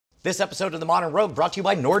This episode of The Modern Rogue brought to you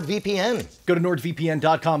by NordVPN. Go to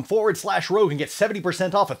nordvpn.com/rogue and get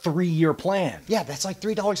 70% off a 3-year plan. Yeah, that's like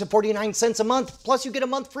 $3.49 a month. Plus you get a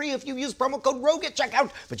month free if you use promo code ROGUE at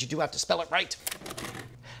checkout, but you do have to spell it right.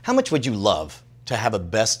 How much would you love to have a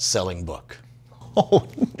best-selling book? Oh,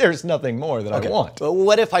 there's nothing more that I want. But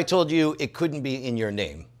what if I told you it couldn't be in your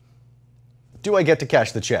name? Do I get to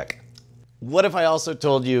cash the check? What if I also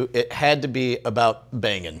told you it had to be about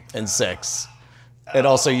banging and sex? And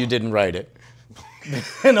also you didn't write it.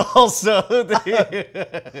 And also...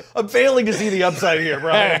 I'm failing to see the upside here,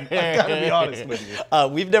 Brian. I've got to be honest with you.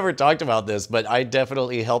 We've never talked about this, but I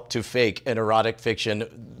definitely helped to fake an erotic fiction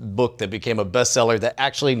book that became a bestseller that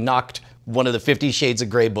actually knocked one of the 50 Shades of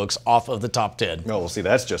Grey books off of the top 10. Oh, well, see,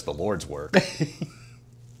 that's just the Lord's work.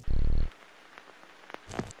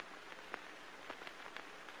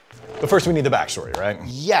 But first we need the backstory, right?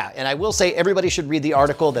 Yeah, and I will say everybody should read the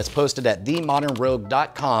article that's posted at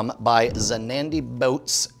themodernrogue.com by Zanandi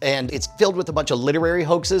Boats, and it's filled with a bunch of literary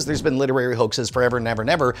hoaxes. There's been literary hoaxes forever and ever and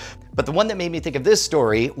ever, but the one that made me think of this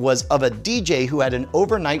story was of a DJ who had an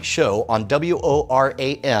overnight show on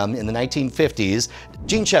WORAM in the 1950s.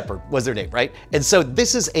 Gene Shepard was their name, right? And so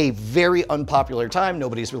this is a very unpopular time.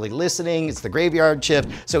 Nobody's really listening. It's the graveyard shift.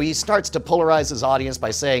 So he starts to polarize his audience by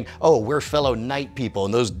saying, oh, we're fellow night people,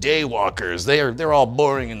 and those daywalkers, they're all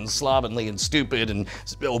boring and slovenly and stupid and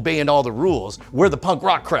obeying all the rules. We're the punk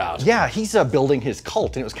rock crowd. Yeah, he's building his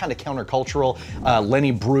cult, and it was kind of countercultural.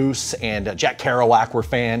 Lenny Bruce and Jack Kerouac were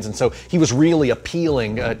fans, and so he was really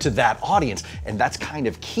appealing to that audience. And that's kind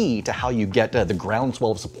of key to how you get the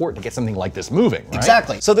groundswell of support to get something like this moving, right?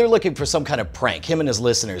 Exactly. So they're looking for some kind of prank, him and his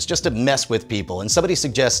listeners, just to mess with people. And somebody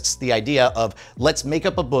suggests the idea of, let's make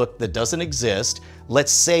up a book that doesn't exist.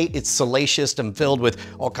 Let's say it's salacious and filled with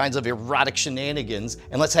all kinds of erotic shenanigans,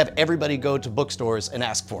 and let's have everybody go to bookstores and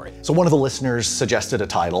ask for it. So one of the listeners suggested a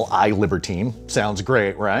title, I Libertine. Sounds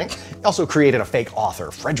great, right? Also created a fake author,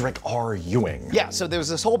 Frederick R. Ewing. Yeah, so there's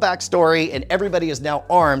this whole backstory, and everybody is now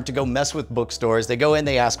armed to go mess with bookstores. They go in,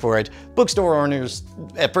 they ask for it. Bookstore owners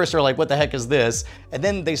at first are like, what the heck is this? And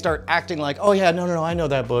then they start acting like, oh yeah, no, I know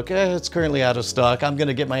that book. It's currently out of stock. I'm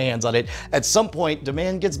gonna get my hands on it. At some point,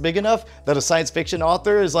 demand gets big enough that a science fiction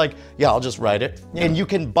author is like, yeah, I'll just write it. Yeah. And you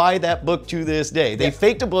can buy that book to this day. They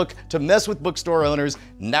faked a book to mess with bookstore owners.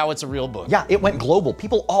 Now it's a real book. Yeah, it went global.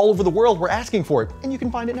 People all over the world were asking for it, and you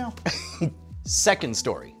can find it now. Second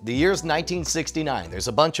story, the year's 1969. There's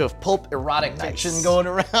a bunch of pulp erotic fiction going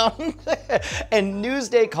around. And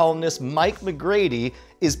Newsday columnist Mike McGrady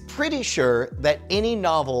is pretty sure that any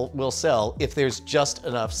novel will sell if there's just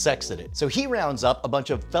enough sex in it. So he rounds up a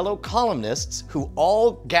bunch of fellow columnists who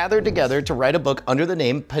all gathered together to write a book under the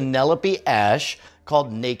name Penelope Ash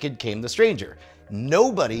called Naked Came the Stranger.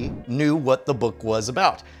 Nobody knew what the book was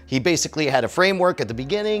about. He basically had a framework at the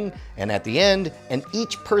beginning and at the end, and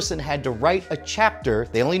each person had to write a chapter.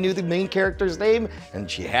 They only knew the main character's name,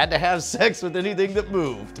 and she had to have sex with anything that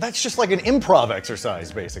moved. That's just like an improv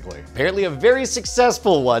exercise, basically. Apparently a very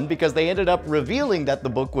successful one, because they ended up revealing that the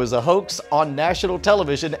book was a hoax on national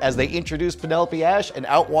television as they introduced Penelope Ash, and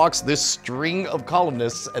out walks this string of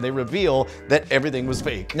columnists, and they reveal that everything was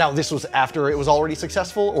fake. Now, this was after it was already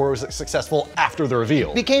successful, or was it successful after the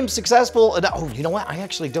reveal? Became successful, and oh, you know what? I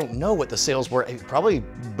actually don't know what the sales were. It probably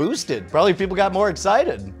boosted. Probably people got more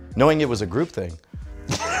excited, knowing it was a group thing.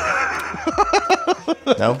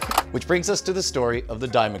 No? Which brings us to the story of the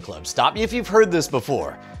Diamond Club. Stop me if you've heard this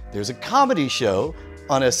before. There's a comedy show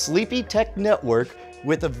on a sleepy tech network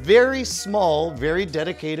with a very small, very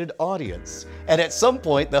dedicated audience. And at some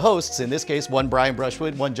point, the hosts, in this case, one Brian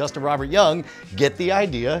Brushwood, one Justin Robert Young, get the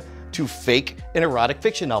idea to fake an erotic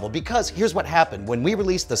fiction novel. Because here's what happened. When we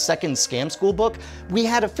released the second Scam School book, we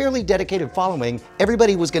had a fairly dedicated following.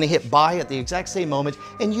 Everybody was gonna hit buy at the exact same moment,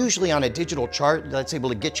 and usually on a digital chart that's able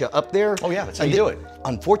to get you up there. Oh yeah, that's how you do it.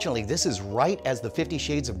 Unfortunately, this is right as the 50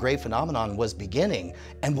 Shades of Grey phenomenon was beginning.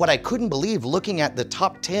 And what I couldn't believe looking at the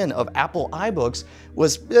top 10 of Apple iBooks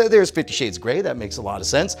was, there's 50 Shades of Grey, that makes a lot of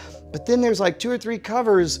sense. But then there's like 2 or 3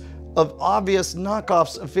 covers of obvious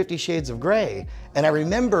knockoffs of 50 Shades of Grey. And I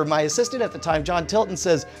remember my assistant at the time, John Tilton,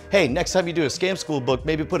 says, hey, next time you do a Scam School book,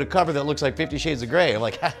 maybe put a cover that looks like 50 Shades of Grey. I'm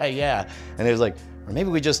like, haha, yeah. And it was like, or maybe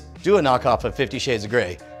we just do a knockoff of 50 Shades of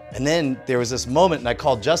Grey. And then there was this moment and I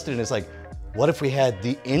called Justin and it's like, what if we had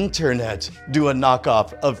the internet do a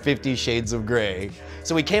knockoff of 50 Shades of Grey?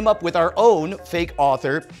 So we came up with our own fake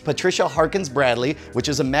author, Patricia Harkins Bradley, which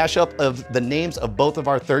is a mashup of the names of both of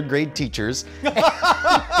our 3rd grade teachers.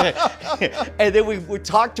 And then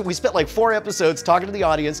we spent like 4 episodes talking to the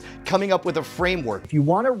audience, coming up with a framework. If you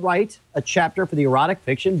want to write a chapter for the erotic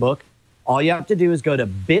fiction book, all you have to do is go to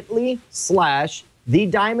bit.ly/the the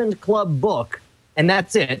Diamond Club book, and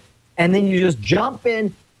that's it. And then you just jump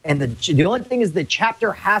in, and the only thing is the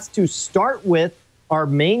chapter has to start with our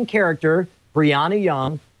main character, Brianna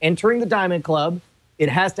Young, entering the Diamond Club. It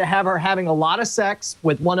has to have her having a lot of sex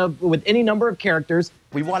with any number of characters.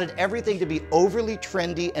 We wanted everything to be overly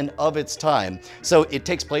trendy and of its time. So it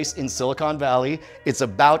takes place in Silicon Valley. It's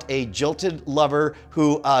about a jilted lover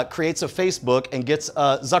who creates a Facebook and gets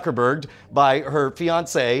Zuckerberged by her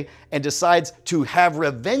fiance and decides to have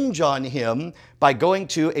revenge on him by going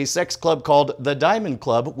to a sex club called the Diamond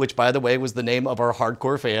Club, which, by the way, was the name of our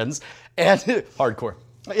hardcore fans. And Hardcore.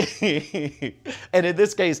 And in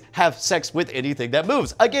this case, have sex with anything that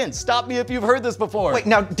moves. Again, stop me if you've heard this before. Wait,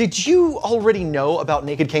 now, did you already know about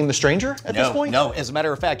Naked Came the Stranger at this point? No, as a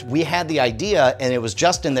matter of fact, we had the idea, and it was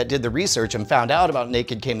Justin that did the research and found out about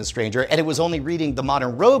Naked Came the Stranger, and it was only reading the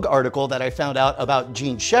Modern Rogue article that I found out about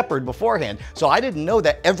Gene Shepard beforehand. So I didn't know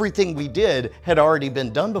that everything we did had already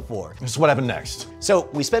been done before. So what happened next? So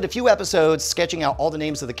we spent a few episodes sketching out all the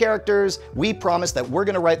names of the characters. We promised that we're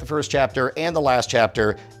gonna write the first chapter and the last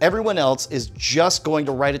chapter. Everyone else is just going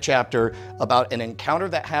to write a chapter about an encounter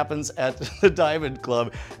that happens at the Diamond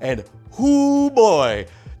Club, and hoo boy,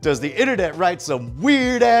 does the internet write some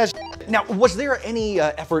weird ass. Now, was there any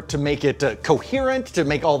effort to make it coherent, to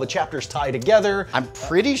make all the chapters tie together? I'm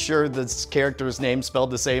pretty sure this character's name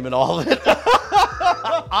spelled the same in all of it.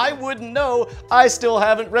 I wouldn't know. I still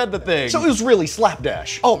haven't read the thing. So it was really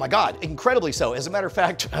slapdash. Oh my God, incredibly so. As a matter of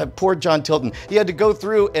fact, poor John Tilton, he had to go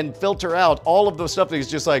through and filter out all of the stuff that he's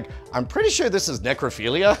just like, I'm pretty sure this is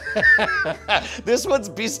necrophilia. This one's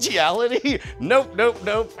bestiality. Nope, nope,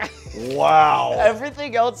 nope. Wow.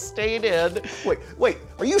 Everything else stayed in. Wait,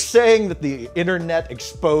 are you saying that the internet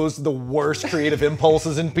exposed the worst creative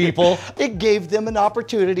impulses in people? It gave them an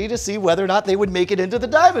opportunity to see whether or not they would make it into the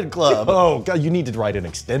Diamond Club. Oh God, you need to write an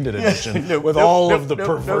extended edition with all of the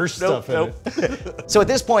perverse stuff in it. So at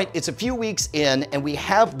this point, it's a few weeks in, and we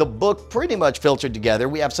have the book pretty much filtered together.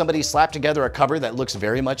 We have somebody slap together a cover that looks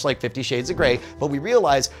very much like 50 Shades of Grey, but we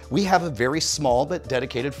realize we have a very small but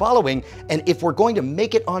dedicated following, and if we're going to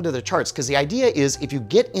make it onto the charts, because the idea is if you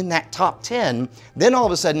get in that top 10, then all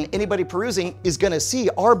of a sudden anybody perusing is going to see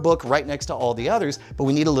our book right next to all the others, but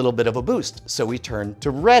we need a little bit of a boost. So we turned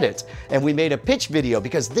to Reddit, and we made a pitch video,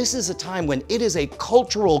 because this is a time when it is a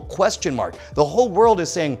cultural question mark. The whole world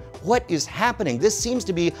is saying, what is happening? This seems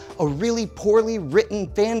to be a really poorly written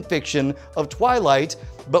fan fiction of Twilight,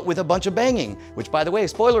 but with a bunch of banging, which, by the way,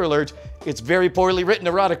 spoiler alert, it's very poorly written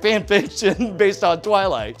erotic fan fiction based on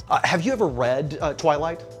Twilight. Have you ever read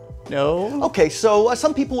Twilight? No. Okay, so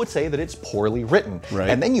some people would say that it's poorly written. Right.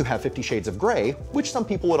 And then you have 50 Shades of Grey, which some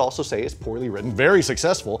people would also say is poorly written, very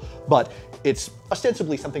successful, but it's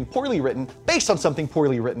ostensibly something poorly written, based on something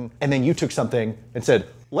poorly written, and then you took something and said,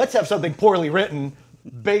 let's have something poorly written,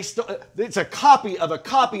 based on, it's a copy of a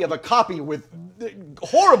copy of a copy with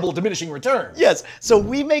horrible diminishing returns. Yes, so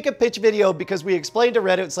we make a pitch video because we explained to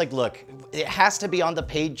Reddit, it's like, look, it has to be on the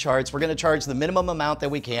paid charts. We're gonna charge the minimum amount that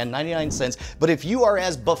we can, 99 cents. But if you are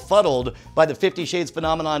as befuddled by the 50 Shades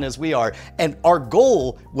phenomenon as we are, and our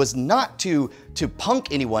goal was not to punk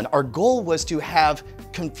anyone, our goal was to have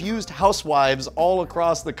confused housewives all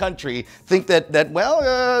across the country think that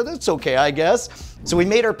that's okay, I guess. So we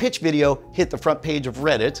made our pitch video hit the front page of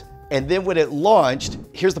Reddit, and then when it launched,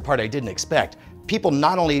 here's the part I didn't expect. People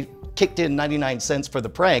not only kicked in 99 cents for the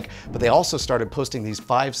prank, but they also started posting these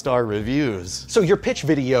 5-star reviews. So your pitch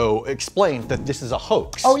video explained that this is a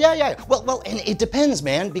hoax. Oh yeah. Well, and it depends,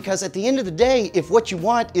 man, because at the end of the day, if what you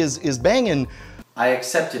want is banging. I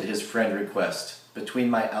accepted his friend request between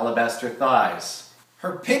my alabaster thighs.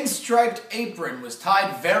 Her pinstriped apron was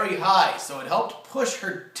tied very high, so it helped push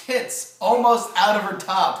her tits almost out of her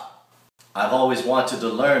top. I've always wanted to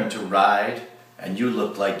learn to ride, and you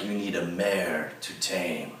look like you need a mare to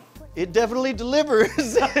tame. It definitely delivers.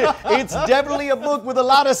 It's definitely a book with a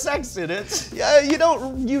lot of sex in it. Yeah, you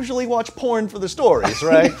don't usually watch porn for the stories,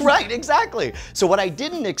 right? Right, exactly. So what I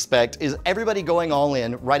didn't expect is everybody going all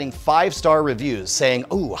in, writing 5-star reviews saying,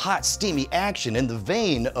 ooh, hot, steamy action in the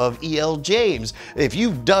vein of E.L. James. If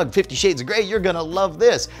you dug 50 Shades of Grey, you're gonna love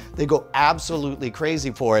this. They go absolutely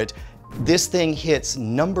crazy for it. This thing hits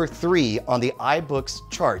number 3 on the iBooks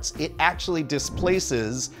charts. It actually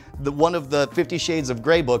displaces one of the 50 Shades of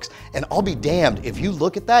Grey books, and I'll be damned, if you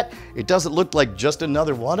look at that, it doesn't look like just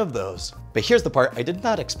another one of those. But here's the part I did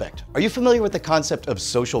not expect. Are you familiar with the concept of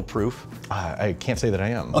social proof? I can't say that I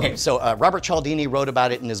am. Okay, so Robert Cialdini wrote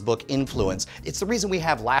about it in his book Influence. It's the reason we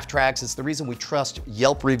have laugh tracks, it's the reason we trust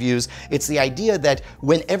Yelp reviews. It's the idea that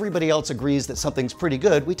when everybody else agrees that something's pretty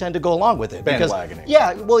good, we tend to go along with it. Bandwagoning.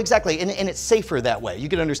 Yeah, well, exactly, and it's safer that way. You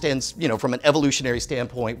can understand, you know, from an evolutionary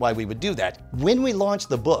standpoint why we would do that. When we launched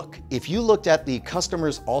the book, if you looked at the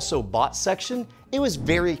customers also bought section, it was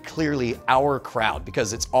very clearly our crowd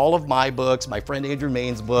because it's all of my books, my friend Andrew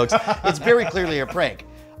Main's books. It's very clearly a prank.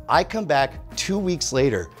 I come back 2 weeks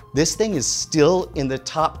later. This thing is still in the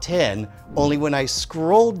top 10, only when I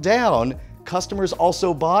scroll down, customers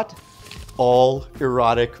also bought all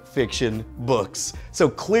erotic fiction books. So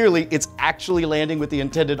clearly it's actually landing with the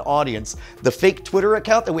intended audience. The fake Twitter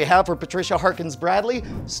account that we have for Patricia Harkins Bradley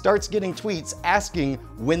starts getting tweets asking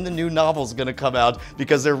when the new novel's gonna come out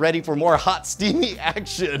because they're ready for more hot, steamy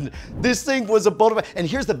action. This thing was a bona fide, and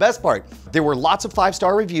here's the best part. There were lots of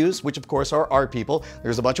 5-star reviews, which of course are our people.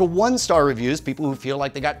 There's a bunch of 1-star reviews, people who feel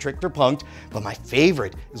like they got tricked or punked. But my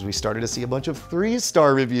favorite is we started to see a bunch of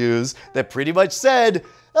 3-star reviews that pretty much said,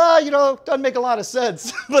 you know, doesn't make a lot of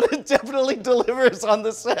sense, but it definitely delivers on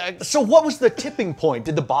the sex. So what was the tipping point?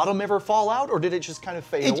 Did the bottom ever fall out, or did it just kind of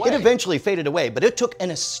fade away? It eventually faded away, but it took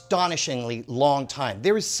an astonishingly long time.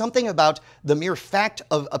 There is something about the mere fact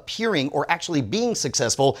of appearing or actually being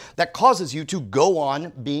successful that causes you to go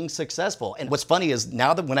on being successful. And what's funny is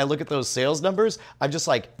now that when I look at those sales numbers, I'm just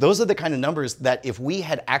like, those are the kind of numbers that if we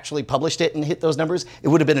had actually published it and hit those numbers, it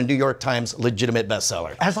would have been a New York Times legitimate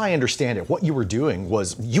bestseller. As I understand it, what you were doing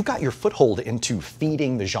was you got your foothold into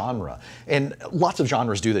feeding the genre. And lots of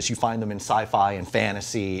genres do this. You find them in sci-fi and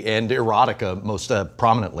fantasy and erotica most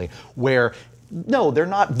prominently, where no, they're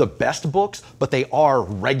not the best books, but they are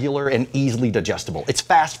regular and easily digestible. It's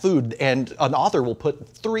fast food, and an author will put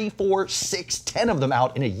 3, 4, 6, 10 of them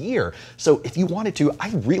out in a year. So if you wanted to,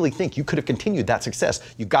 I really think you could have continued that success.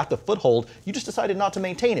 You got the foothold, you just decided not to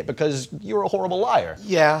maintain it because you're a horrible liar.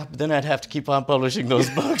 Yeah, but then I'd have to keep on publishing those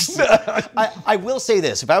books. I will say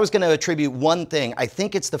this, if I was going to attribute one thing, I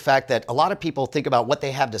think it's the fact that a lot of people think about what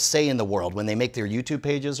they have to say in the world when they make their YouTube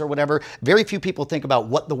pages or whatever. Very few people think about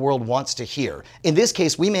what the world wants to hear. In this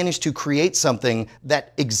case, we managed to create something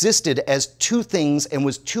that existed as 2 things and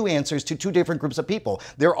was 2 answers to 2 different groups of people.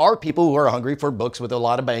 There are people who are hungry for books with a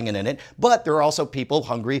lot of banging in it, but there are also people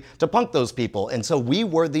hungry to punk those people. And so we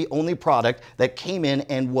were the only product that came in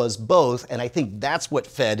and was both, and I think that's what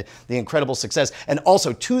fed the incredible success. And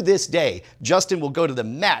also, to this day, Justin will go to the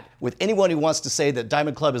mat with anyone who wants to say that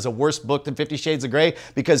Diamond Club is a worse book than 50 Shades of Grey,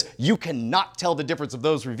 because you cannot tell the difference of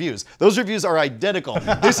those reviews. Those reviews are identical.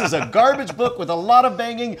 This is a garbage book with a lot of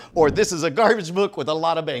banging, or this is a garbage book with a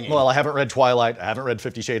lot of banging. Well, I haven't read Twilight, I haven't read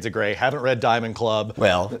 50 Shades of Grey, haven't read Diamond Club.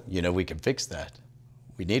 Well, you know, we can fix that.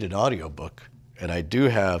 We need an audiobook. And I do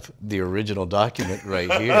have the original document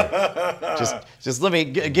right here. just let me,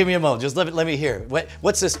 give me a moment, just let me hear.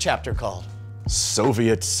 What's this chapter called?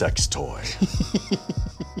 Soviet Sex Toy.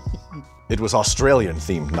 It was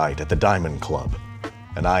Australian-themed night at the Diamond Club,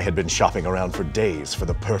 and I had been shopping around for days for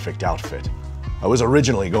the perfect outfit. I was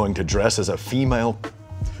originally going to dress as a female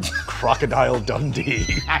Crocodile Dundee.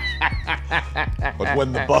 But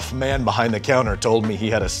when the buff man behind the counter told me he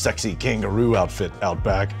had a sexy kangaroo outfit out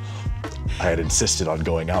back, I had insisted on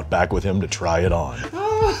going out back with him to try it on.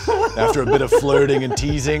 After a bit of flirting and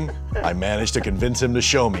teasing, I managed to convince him to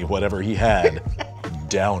show me whatever he had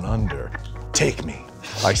down under. Take me,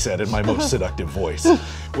 I said in my most seductive voice.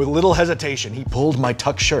 With little hesitation, he pulled my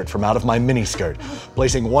tuck shirt from out of my miniskirt,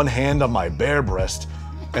 placing one hand on my bare breast,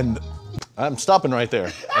 and I'm stopping right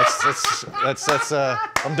there.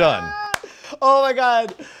 I'm done. Oh my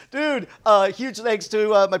God, dude, huge thanks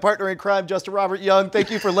to my partner in crime, Justin Robert Young. Thank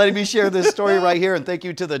you for letting me share this story right here, and thank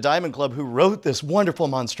you to the Diamond Club who wrote this wonderful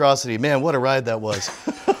monstrosity. Man, what a ride that was.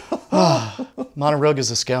 Monorug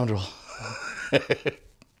is a scoundrel.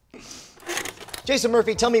 Jason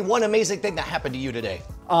Murphy, tell me one amazing thing that happened to you today.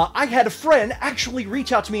 I had a friend actually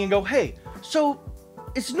reach out to me and go, hey, so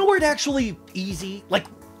is Nord actually easy? Like,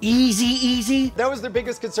 easy? That was their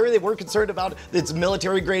biggest concern. They weren't concerned about its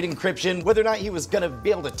military grade encryption, whether or not he was gonna be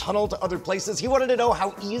able to tunnel to other places. He wanted to know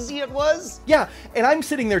how easy it was. Yeah, and I'm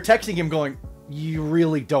sitting there texting him going, you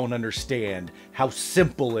really don't understand how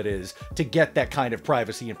simple it is to get that kind of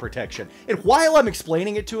privacy and protection. And while I'm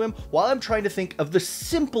explaining it to him, while I'm trying to think of the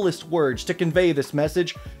simplest words to convey this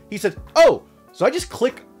message, he said, oh, so I just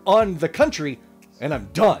click on the country and I'm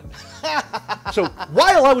done. So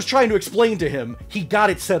while I was trying to explain to him, he got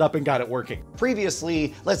it set up and got it working.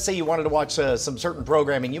 Previously, let's say you wanted to watch some certain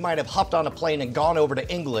programming, you might have hopped on a plane and gone over to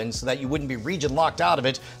England so that you wouldn't be region locked out of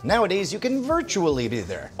it. Nowadays, you can virtually be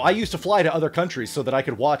there. I used to fly to other countries so that I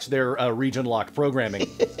could watch their region locked programming.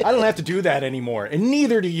 I don't have to do that anymore, and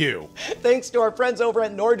neither do you. Thanks to our friends over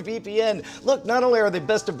at NordVPN. Look, not only are they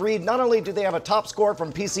best of breed, not only do they have a top score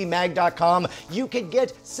from PCMag.com, you can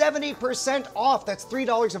get 70% off. That's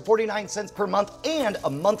 $3.49 per month and a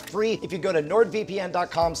month free if you go to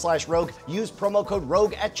nordvpn.com/rogue. Use promo code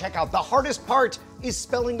ROGUE at checkout. The hardest part is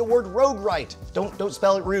spelling the word rogue right. Don't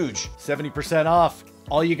spell it rouge. 70% off.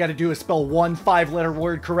 All you gotta do is spell one 5-letter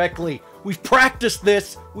word correctly. We've practiced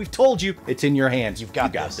this. We've told you. It's in your hands. You've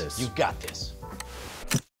got this. You've got this.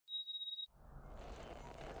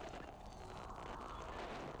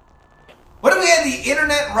 What if we had the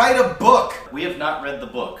internet write a book? We have not read the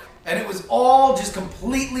book. And it was all just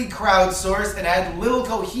completely crowdsourced and had little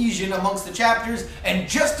cohesion amongst the chapters and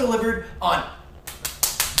just delivered on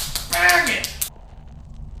bang it